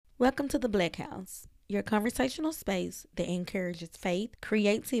Welcome to the BLAC House, your conversational space that encourages faith,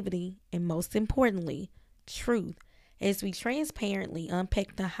 creativity, and most importantly, truth as we transparently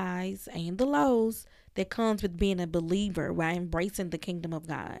unpack the highs and the lows that comes with being a believer while embracing the kingdom of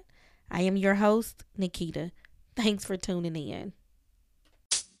God. I am your host, Nikita. Thanks for tuning in.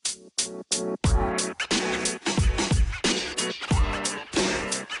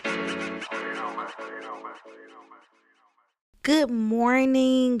 Good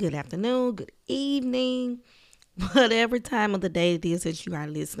morning, good afternoon, good evening, whatever time of the day it is that you are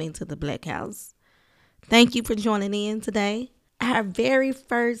listening to the BLAC House. Thank you for joining in today. Our very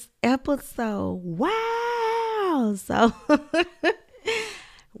first episode. Wow. So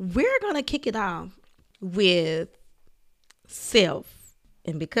we're going to kick it off with self.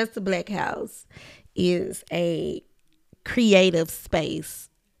 And because the BLAC House is a creative space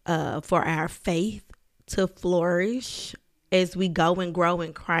for our faith to flourish as we go and grow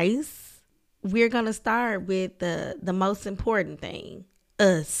in Christ, we're going to start with the most important thing,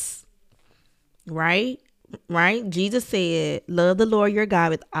 us, right? Right? Jesus said, love the Lord your God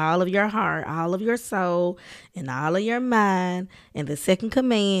with all of your heart, all of your soul, and all of your mind. And the second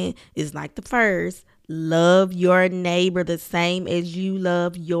command is like the first, love your neighbor the same as you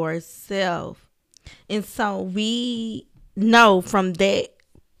love yourself. And so we know from that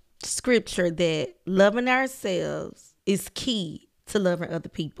scripture that loving ourselves is key to loving other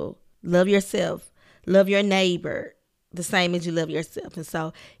people. Love yourself, love your neighbor the same as you love yourself. And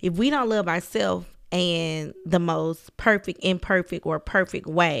so if we don't love ourselves in the most perfect, imperfect, or perfect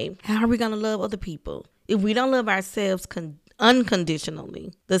way, how are we going to love other people? If we don't love ourselves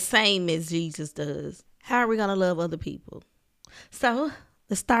unconditionally, the same as Jesus does, how are we going to love other people? So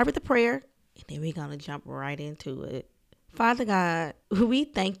let's start with the prayer, and then we're going to jump right into it. Father God, we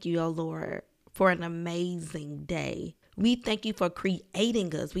thank you, oh Lord, for an amazing day. We thank you for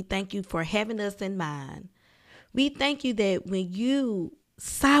creating us. We thank you for having us in mind. We thank you that when you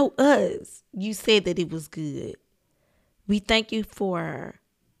saw us, you said that it was good. We thank you for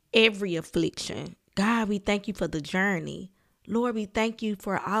every affliction. God, we thank you for the journey. Lord, we thank you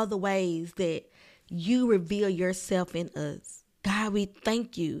for all the ways that you reveal yourself in us. God, we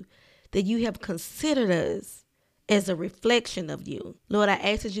thank you that you have considered us as a reflection of you. Lord, I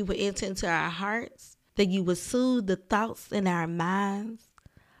ask that you would enter into our hearts, that you would soothe the thoughts in our minds.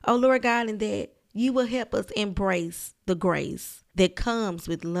 Oh, Lord God, and that you will help us embrace the grace that comes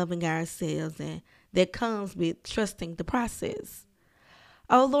with loving ourselves and that comes with trusting the process.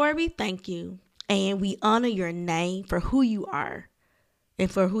 Oh, Lord, we thank you and we honor your name for who you are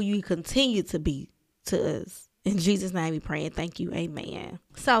and for who you continue to be to us. In Jesus' name we pray and thank you. Amen.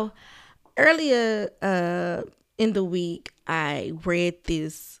 So earlier in the week, I read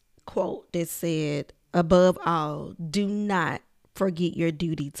this quote that said, above all, do not forget your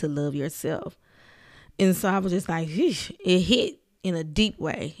duty to love yourself. And so I was just like, it hit in a deep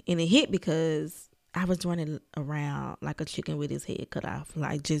way. And it hit because I was running around like a chicken with his head cut off.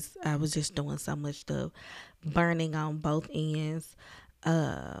 I was just doing so much stuff, burning on both ends.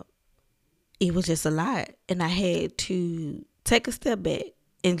 It was just a lot. And I had to take a step back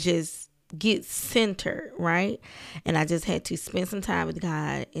and just get centered, right? And I just had to spend some time with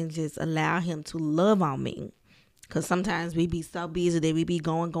God and just allow him to love on me. Because sometimes we be so busy that we be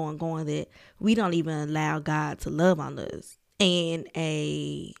going that we don't even allow God to love on us in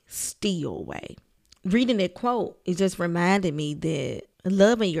a still way. Reading that quote, it just reminded me that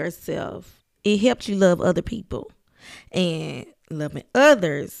loving yourself, it helps you love other people. And loving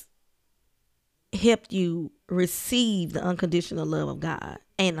others helped you receive the unconditional love of God.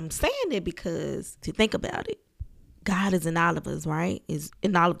 And I'm saying that because, to think about it, God is in all of us, right? Is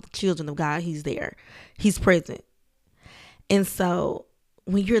in all of the children of God. He's there. He's present. And so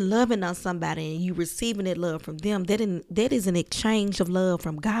when you're loving on somebody and you receiving that love from them, that is an exchange of love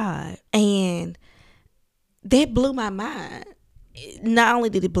from God. And that blew my mind. Not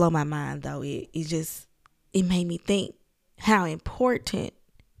only did it blow my mind, though, it made me think how important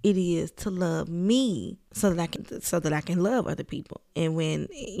it is to love me so that I can love other people. And when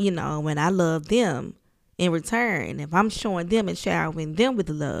I love them in return, if I'm showing them and showering them with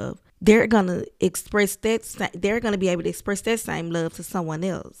love, they're going to be able to express that same love to someone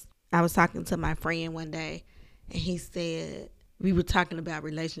else. I was talking to my friend one day and he said, we were talking about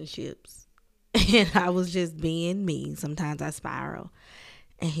relationships and I was just being me. Sometimes I spiral.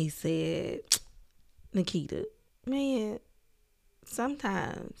 And he said, Nikita, man,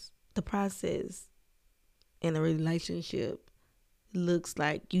 sometimes the process in a relationship looks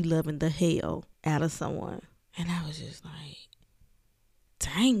like you loving the hell out of someone. And I was just like,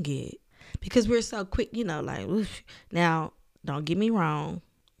 dang it. Because we're so quick, like, oof. Now, don't get me wrong.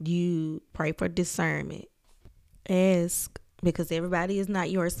 You pray for discernment. Ask, because everybody is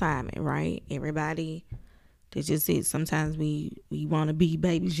not your assignment, right? Everybody, that's just it. Sometimes we want to be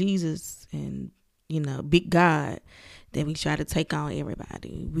baby Jesus and, big God, that we try to take on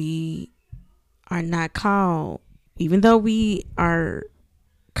everybody. We are not called, even though we are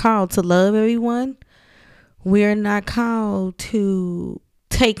called to love everyone, we're not called to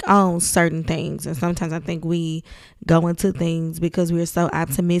take on certain things. And sometimes I think we go into things because we're so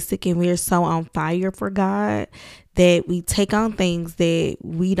optimistic and we're so on fire for God that we take on things that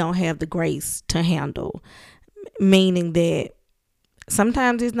we don't have the grace to handle. Meaning that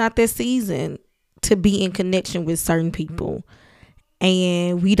sometimes it's not that season to be in connection with certain people,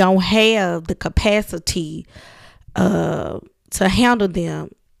 and we don't have the capacity to handle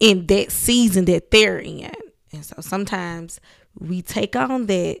them in that season that they're in. And so sometimes we take on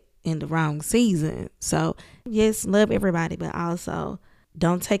that in the wrong season. So yes, love everybody, but also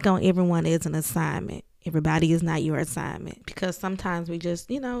don't take on everyone as an assignment. Everybody is not your assignment, because sometimes we just,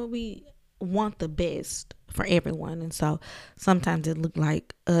 we want the best for everyone. And so sometimes it look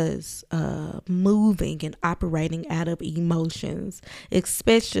like us moving and operating out of emotions,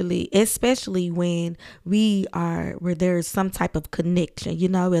 especially when where there is some type of connection,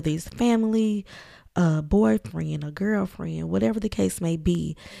 whether it's family, a boyfriend, a girlfriend, whatever the case may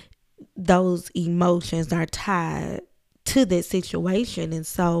be. Those emotions are tied to that situation. And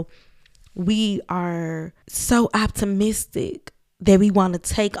so we are so optimistic that we want to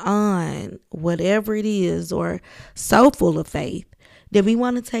take on whatever it is, or so full of faith that we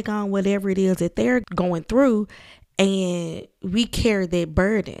want to take on whatever it is that they're going through. And we carry that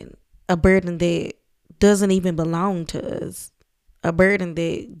burden, a burden that doesn't even belong to us, a burden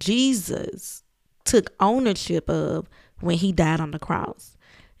that Jesus took ownership of when he died on the cross.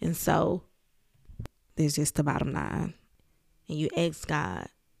 And so there's just the bottom line. And you ask God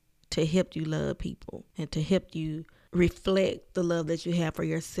to help you love people and to help you reflect the love that you have for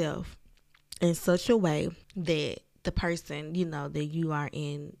yourself in such a way that the person, that you are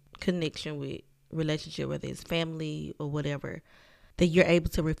in connection with, relationship, whether it's family or whatever, that you're able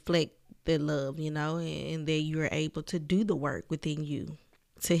to reflect the love, and that you're able to do the work within you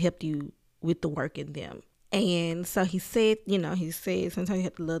to help you with the work in them. And so he said sometimes you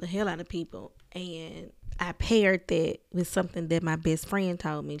have to love the hell out of people. And I paired that with something that my best friend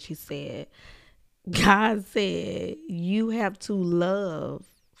told me. She said, God said you have to love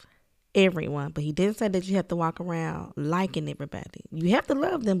everyone, but he didn't say that you have to walk around liking everybody. You have to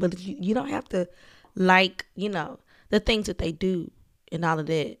love them, but you don't have to like, the things that they do and all of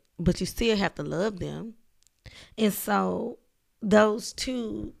that, but you still have to love them. And so those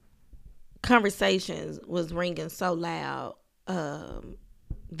two conversations was ringing so loud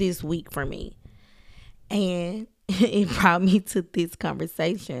this week for me. And it brought me to this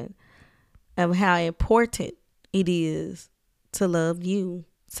conversation of how important it is to love you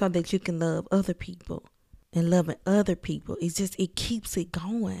so that you can love other people. And loving other people, it keeps it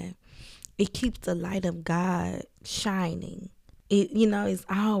going. It keeps the light of God shining. It's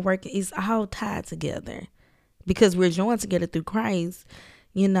all working. It's all tied together because we're joined together through Christ.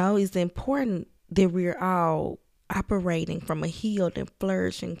 It's important that we're all operating from a healed and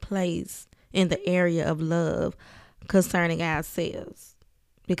flourishing place in the area of love concerning ourselves,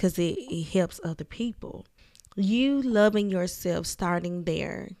 because it helps other people. You loving yourself, starting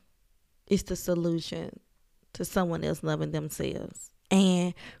there, is the solution to someone else loving themselves.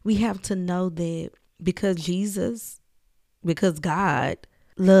 And we have to know that because God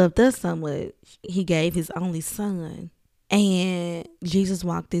loved us so much, he gave his only son. And Jesus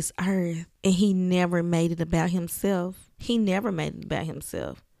walked this earth, and he never made it about himself. He never made it about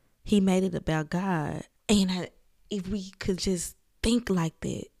himself. He made it about God. And if we could just think like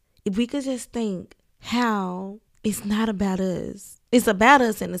that, if we could just think how it's not about us. It's about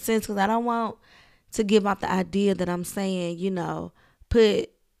us in a sense, because I don't want to give out the idea that I'm saying,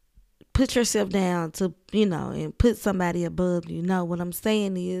 put yourself down to, and put somebody above you. No, what I'm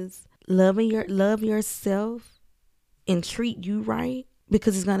saying is love yourself and treat you right,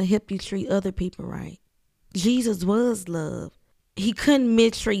 because it's going to help you treat other people right. Jesus was love. He couldn't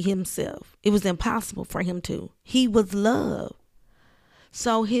mistreat himself. It was impossible for him to. He was love.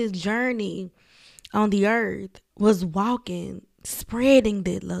 So his journey on the earth was walking, spreading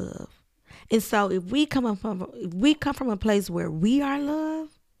that love. And so if we come from a place where we are love,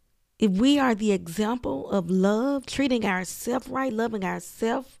 if we are the example of love, treating ourselves right, loving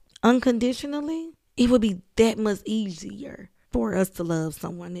ourselves unconditionally, it would be that much easier for us to love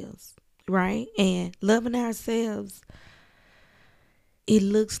someone else, right? And loving ourselves, it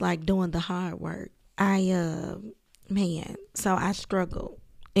looks like doing the hard work. So I struggled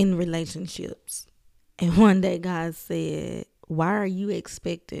in relationships. And one day God said, why are you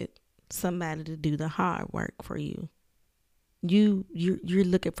expecting somebody to do the hard work for you? You're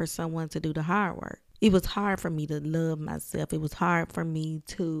looking for someone to do the hard work. It was hard for me to love myself. It was hard for me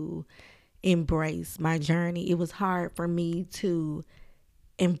to embrace my journey. It was hard for me to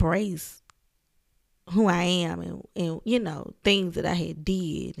embrace who I am and things that I had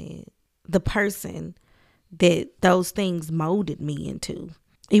did and the person that those things molded me into.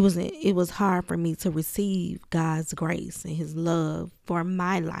 It was hard for me to receive God's grace and his love for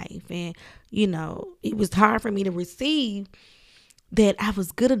my life. And, it was hard for me to receive that I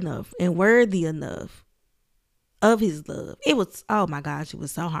was good enough and worthy enough of his love. It was, oh my gosh, it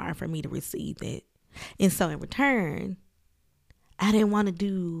was so hard for me to receive that. And so in return, I didn't want to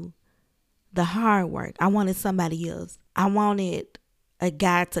do the hard work. I wanted somebody else. I wanted a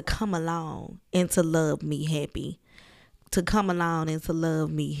guy to come along and to love me happy, to come along and to love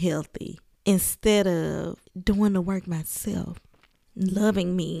me healthy, instead of doing the work myself,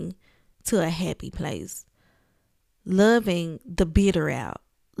 loving me to a happy place, loving the bitter out,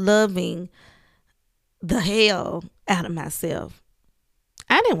 loving the hell out of myself.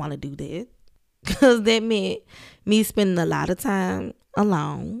 I didn't want to do that because that meant me spending a lot of time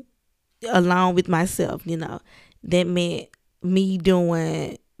alone with myself. That meant me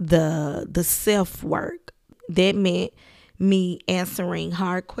doing the self work. That meant me answering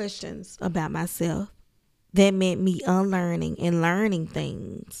hard questions about myself. That meant me unlearning and learning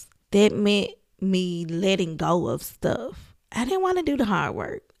things. That meant me letting go of stuff. I didn't want to do the hard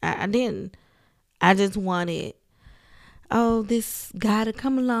work. I didn't. I just wanted, this guy to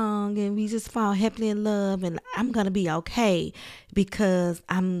come along and we just fall happily in love and I'm going to be okay because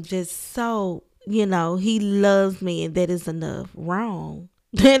I'm just so, he loves me and that is enough. Wrong.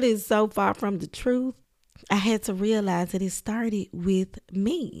 That is so far from the truth. I had to realize that it started with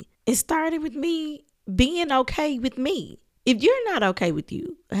me. It started with me being okay with me. If you're not okay with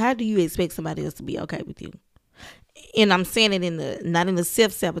you, how do you expect somebody else to be okay with you? And I'm saying it not in a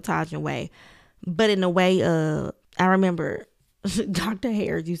self-sabotaging way, but in a way of, I remember Dr.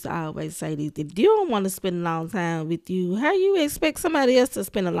 Harris used to always say this: if you don't want to spend a long time with you, how you expect somebody else to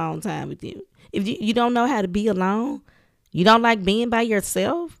spend a long time with you? If you don't know how to be alone, you don't like being by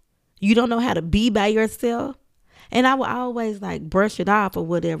yourself, you don't know how to be by yourself. And I would always brush it off or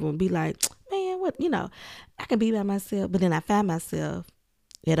whatever and be like, man, what, I can be by myself. But then I find myself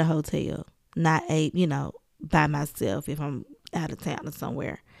at a hotel, not by myself if I'm out of town or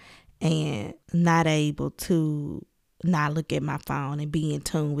somewhere, and not able to not look at my phone and be in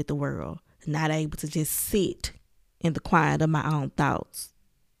tune with the world, not able to just sit in the quiet of my own thoughts.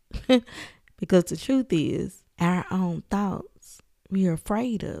 Because the truth is, our own thoughts we are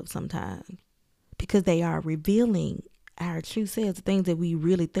afraid of sometimes because they are revealing our true selves, the things that we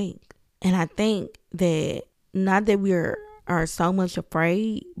really think. And I think that not that we are so much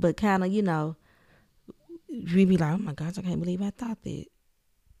afraid, but kind of, we be like, oh my gosh, I can't believe I thought that.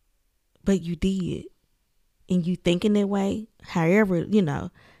 But you did. And you thinking that way, however,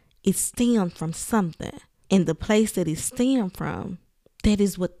 it stemmed from something. And the place that it stemmed from,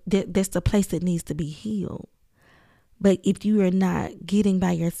 that's the place that needs to be healed. But if you are not getting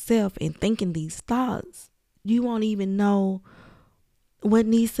by yourself and thinking these thoughts, you won't even know what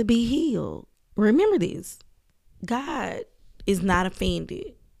needs to be healed. Remember this: God is not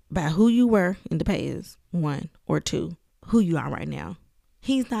offended by who you were in the past, 1, or 2, who you are right now.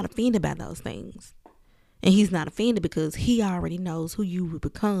 He's not offended by those things. And he's not offended because he already knows who you will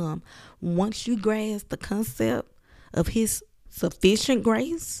become once you grasp the concept of his sufficient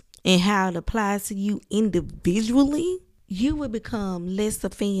grace and how it applies to you individually. You will become less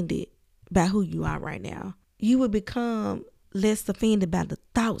offended by who you are right now. You will become less offended by the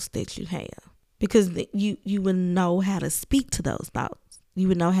thoughts that you have, because you will know how to speak to those thoughts. You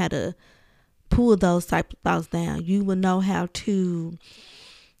will know how to pull those type of thoughts down. You will know how to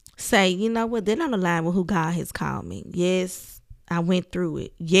say, you know what, they're not aligned with who God has called me. Yes, I went through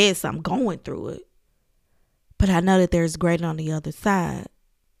it. Yes, I'm going through it. But I know that there's greater on the other side.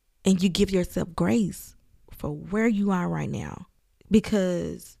 And you give yourself grace for where you are right now,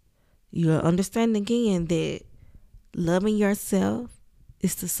 because you'll understand again that loving yourself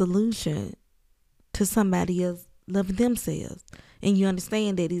is the solution to somebody else loving themselves. And you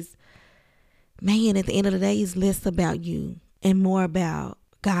understand that at the end of the day, it's less about you and more about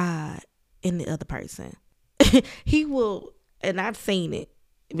God and the other person. He will, and I've seen it,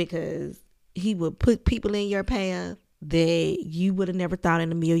 because he will put people in your path that you would have never thought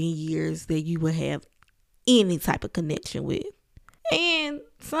in a million years that you would have any type of connection with. And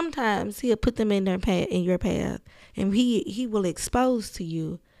sometimes he'll put them in their path, in your path, and he will expose to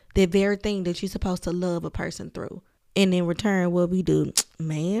you the very thing that you're supposed to love a person through. And in return, what we do,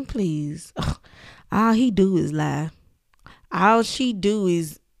 man, please, all he do is lie. All she do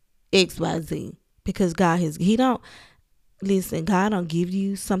is XYZ, because he don't listen. God don't give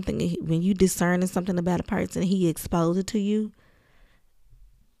you something when you discerning something about a person. He expose it to you.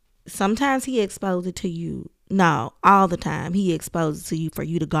 Sometimes he exposes it to you. No, all the time he exposes it to you for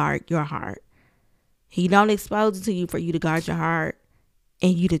you to guard your heart. He don't expose it to you for you to guard your heart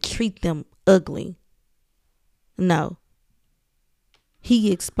and you to treat them ugly. No.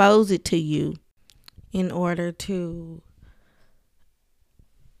 He exposed it to you in order to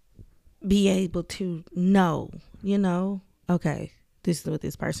be able to know, okay, this is what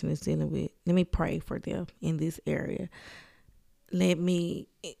this person is dealing with. Let me pray for them in this area. Let me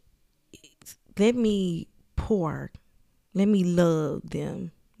pour. Let me love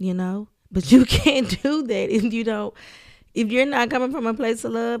them, But you can't do that if you're not coming from a place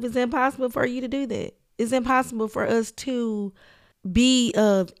of love. It's impossible for you to do that. It's impossible for us to be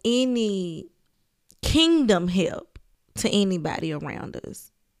of any kingdom help to anybody around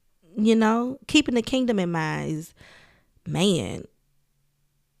us. Keeping the kingdom in mind is, man,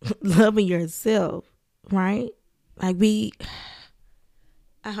 loving yourself, right? Like listen,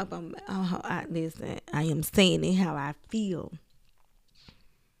 I am saying it how I feel.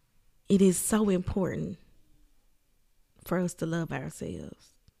 It is so important for us to love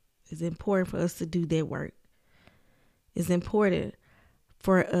ourselves. It's important for us to do that work. It's important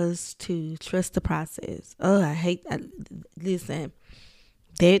for us to trust the process. Listen,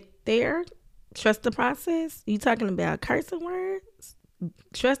 trust the process. You talking about cursing words?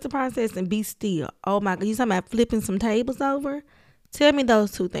 Trust the process and be still. Oh my God, you talking about flipping some tables over? Tell me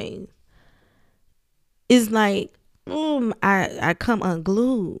those two things. It's like, I come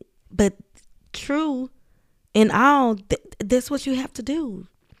unglued. But true in all, that's what you have to do.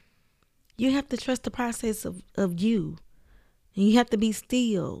 You have to trust the process of you. And you have to be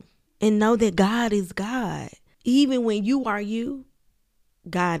still and know that God is God. Even when you are you,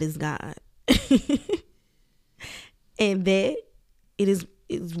 God is God. And that is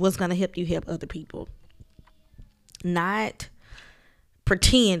what's going to help you help other people. Not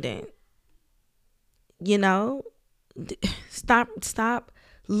pretending. Stop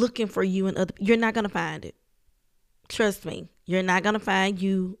looking for you and other. You're not going to find it. Trust me. You're not going to find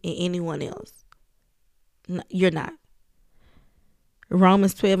you in anyone else. No, you're not.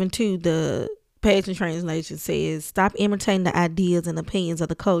 Romans 12:2, the Passion Translation says, stop imitating the ideas and opinions of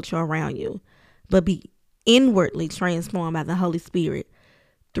the culture around you, but be inwardly transformed by the Holy Spirit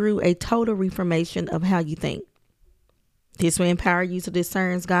through a total reformation of how you think. This will empower you to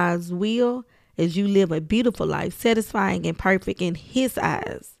discern God's will as you live a beautiful life, satisfying and perfect in His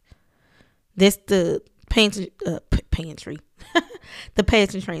eyes. That's the pantry, the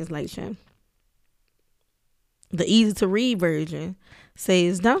Passion Translation. The easy to read version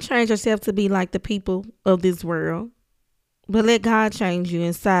says, don't change yourself to be like the people of this world, but let God change you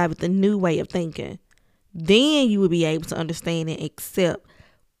inside with a new way of thinking. Then you will be able to understand and accept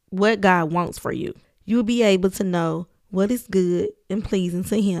what God wants for you. You will be able to know what is good and pleasing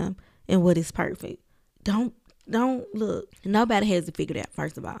to Him and what is perfect. Don't look. Nobody has it figured out,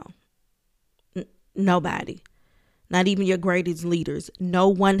 first of all. Nobody. Not even your greatest leaders. No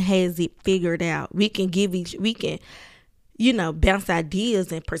one has it figured out. We can bounce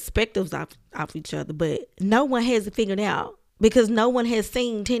ideas and perspectives off each other, but no one has it figured out because no one has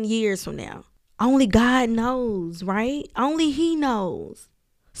seen 10 years from now. Only God knows, right? Only He knows.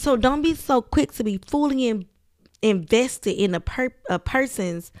 So don't be so quick to be fully invested in a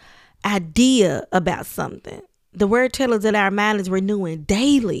person's idea about something. The word tells us that our mind is renewing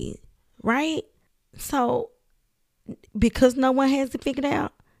daily, right? So because no one has it figured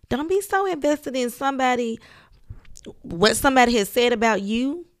out, don't be so invested in what somebody has said about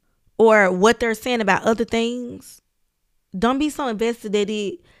you or what they're saying about other things. Don't be so invested that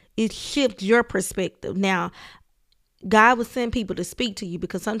it shifts your perspective. Now, God will send people to speak to you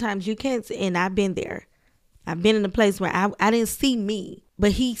because sometimes you can't, and I've been there. I've been in a place where I didn't see me,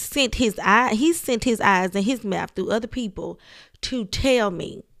 but He sent His eyes and His mouth through other people to tell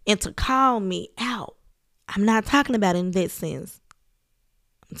me and to call me out. I'm not talking about it in that sense.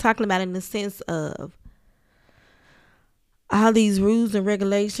 I'm talking about it in the sense of all these rules and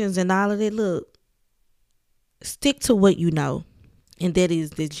regulations and all of that. Look, stick to what you know, and that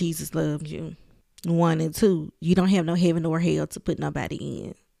is that Jesus loves you. 1 and 2, you don't have no heaven or hell to put nobody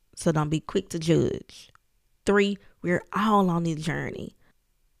in, so don't be quick to judge. 3, we're all on this journey,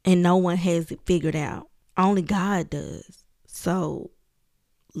 and no one has it figured out. Only God does. So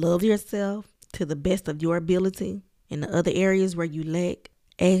love yourself to the best of your ability. In the other areas where you lack,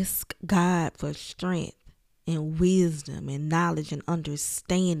 ask God for strength and wisdom and knowledge and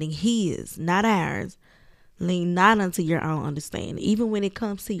understanding. His, not ours. Lean not unto your own understanding, even when it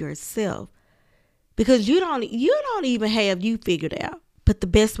comes to yourself. Because you don't even have you figured out. But the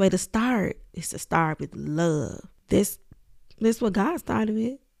best way to start is to start with love. This what God started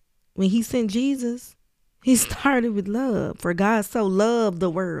with. When he sent Jesus, he started with love. For God so loved the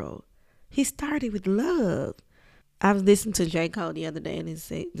world. He started with love. I was listening to J. Cole the other day, and it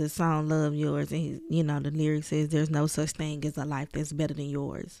said the song Love Yours, and the lyric says there's no such thing as a life that's better than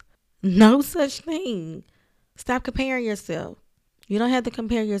yours. No such thing. Stop comparing yourself. You don't have to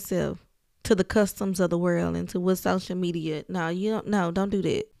compare yourself to the customs of the world and to what social media. No, don't do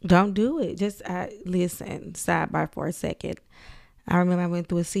that. Don't do it. Just listen, sidebar for a second. I remember I went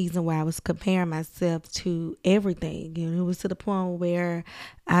through a season where I was comparing myself to everything. It was to the point where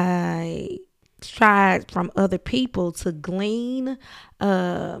I tried from other people to glean.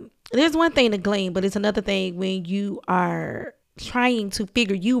 There's one thing to glean, but it's another thing when you are trying to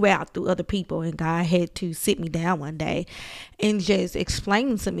figure you out through other people. And God had to sit me down one day and just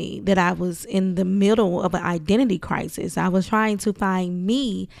explain to me that I was in the middle of an identity crisis. I was trying to find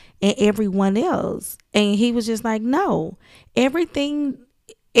me and everyone else. And he was just like, no, everything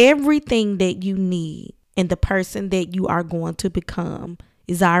that you need and the person that you are going to become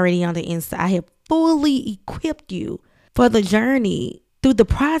is already on the inside. I have fully equipped you for the journey through the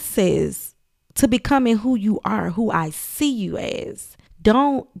process to becoming who you are, who I see you as.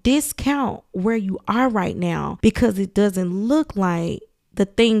 Don't discount where you are right now because it doesn't look like the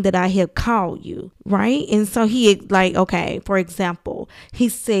thing that I have called you, right? And so he okay, for example, he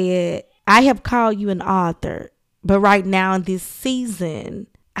said, I have called you an author, but right now in this season,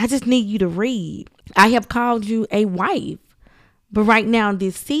 I just need you to read. I have called you a wife, but right now in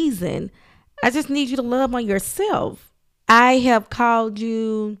this season, I just need you to love on yourself. I have called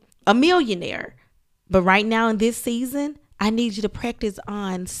you a millionaire, but right now in this season, I need you to practice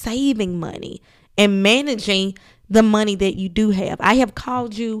on saving money and managing the money that you do have. I have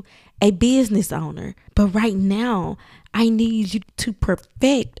called you a business owner, but right now I need you to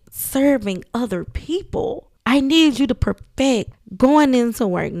perfect serving other people. I need you to perfect going into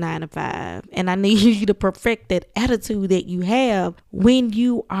work 9 to 5. And I need you to perfect that attitude that you have when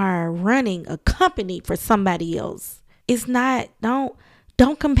you are running a company for somebody else. It's not,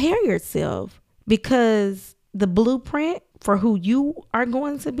 don't compare yourself, because the blueprint for who you are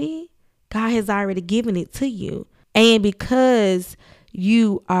going to be, God has already given it to you. And because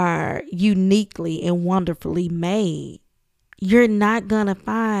you are uniquely and wonderfully made, you're not going to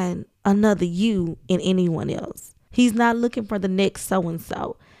find another you in anyone else. He's not looking for the next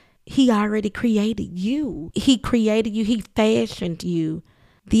so-and-so. He already created you. He created you. He fashioned you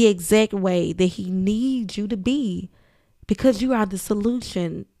the exact way that he needs you to be, because you are the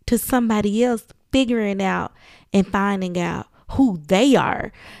solution to somebody else figuring out and finding out who they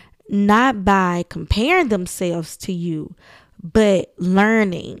are, not by comparing themselves to you, but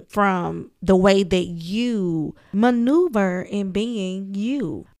learning from the way that you maneuver in being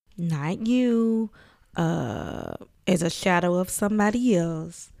you, not you as a shadow of somebody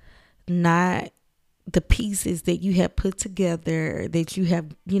else, not the pieces that you have put together that you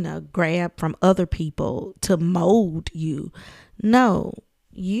have, grabbed from other people to mold you. No,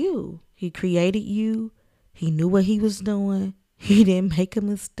 you. He created you. He knew what he was doing. He didn't make a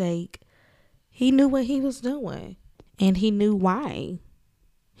mistake. He knew what he was doing. And he knew why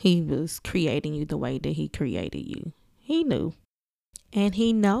he was creating you the way that he created you. He knew. And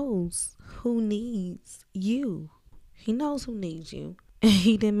he knows who needs you. He knows who needs you. And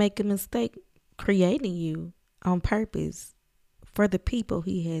he didn't make a mistake creating you on purpose for the people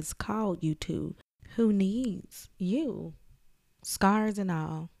he has called you to. Who needs you? Scars and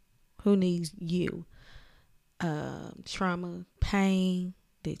all. Who needs you? Trauma, pain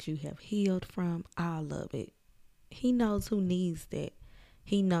that you have healed from, all of it. He knows who needs that.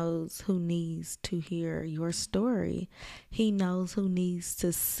 He knows who needs to hear your story. He knows who needs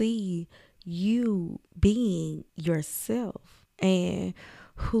to see you being yourself, and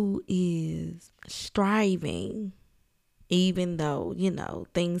who is striving even though,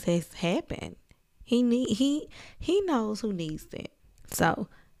 things has happened. He knows who needs that. So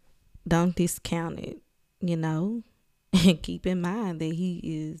don't discount it, and keep in mind that he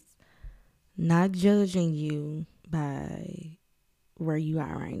is not judging you by where you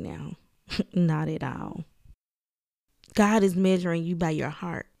are right now. Not at all. God is measuring you by your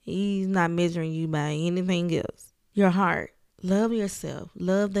heart. He's not measuring you by anything else. Your heart. Love yourself.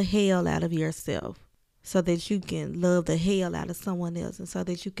 Love the hell out of yourself. so that you can love the hell out of someone else, and so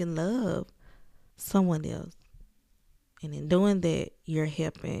that you can love someone else. And in doing that, you're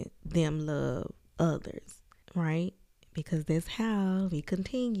helping them love others, right? Because that's how we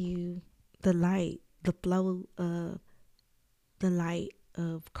continue the light, the flow of the light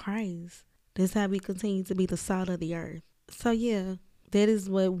of Christ. That's how we continue to be the salt of the earth. So yeah, that is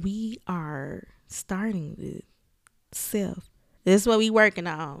what we are starting with. Self. That's what we working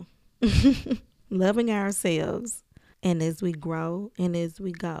on. Loving ourselves. And as we grow and as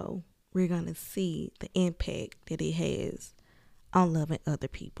we go, we're going to see the impact that it has on loving other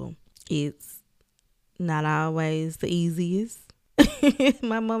people. It's not always the easiest.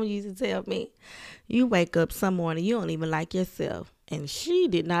 My mama used to tell me, you wake up some morning, you don't even like yourself. And she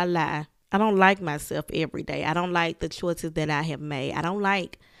did not lie. I don't like myself every day. I don't like the choices that I have made. I don't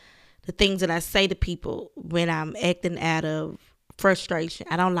like the things that I say to people when I'm acting out of frustration.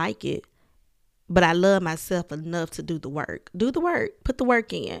 I don't like it. But I love myself enough to do the work. Do the work. Put the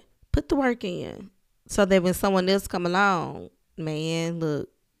work in. Put the work in. So that when someone else come along, man, look,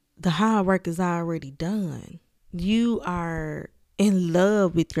 the hard work is already done. You are in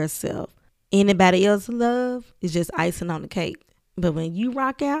love with yourself. Anybody else's love is just icing on the cake. But when you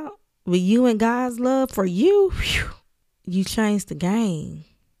rock out with you and God's love for you, whew, you change the game.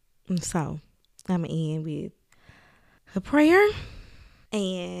 And so I'm going to end with a prayer.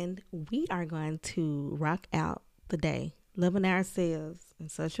 And we are going to rock out the day, loving ourselves in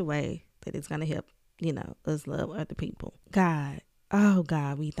such a way that it's going to help, us love other people. God, oh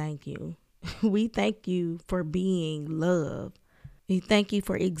God, we thank you. We thank you for being love. We thank you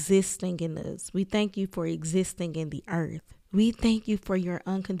for existing in us. We thank you for existing in the earth. We thank you for your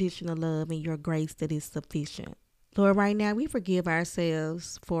unconditional love and your grace that is sufficient. Lord, right now we forgive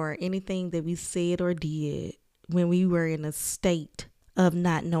ourselves for anything that we said or did when we were in a state of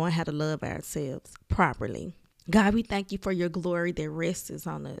not knowing how to love ourselves properly. God, we thank you for your glory that rests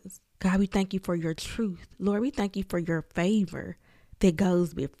on us. God, we thank you for your truth. Lord, we thank you for your favor that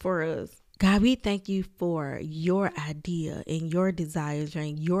goes before us. God, we thank you for your idea and your desires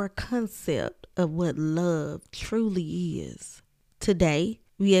and your concept of what love truly is. Today,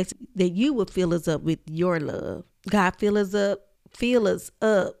 we ask that you will fill us up with your love. God, fill us up with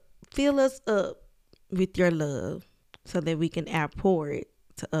your love so that we can outpour it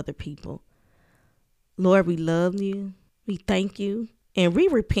to other people. Lord, we love you. We thank you. And we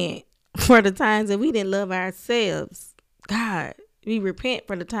repent for the times that we didn't love ourselves. God, we repent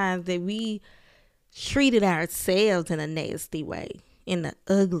for the times that we treated ourselves in a nasty way, in an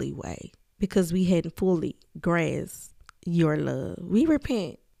ugly way, because we hadn't fully grasped your love. We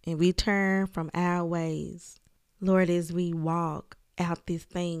repent and we turn from our ways. Lord, as we walk out this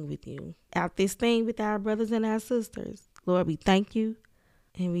thing with you, out this thing with our brothers and our sisters, Lord, we thank you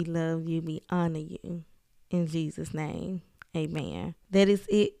and we love you. We honor you. In Jesus' name, amen. That is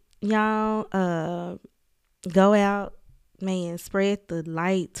it, y'all. Go out, man, spread the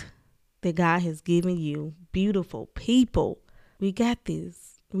light that God has given you. Beautiful people. We got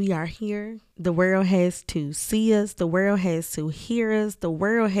this. We are here. The world has to see us. The world has to hear us. The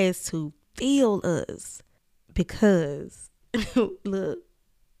world has to feel us. Because, look,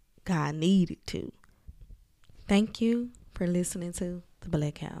 God needed to. Thank you for listening to The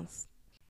BLAC House.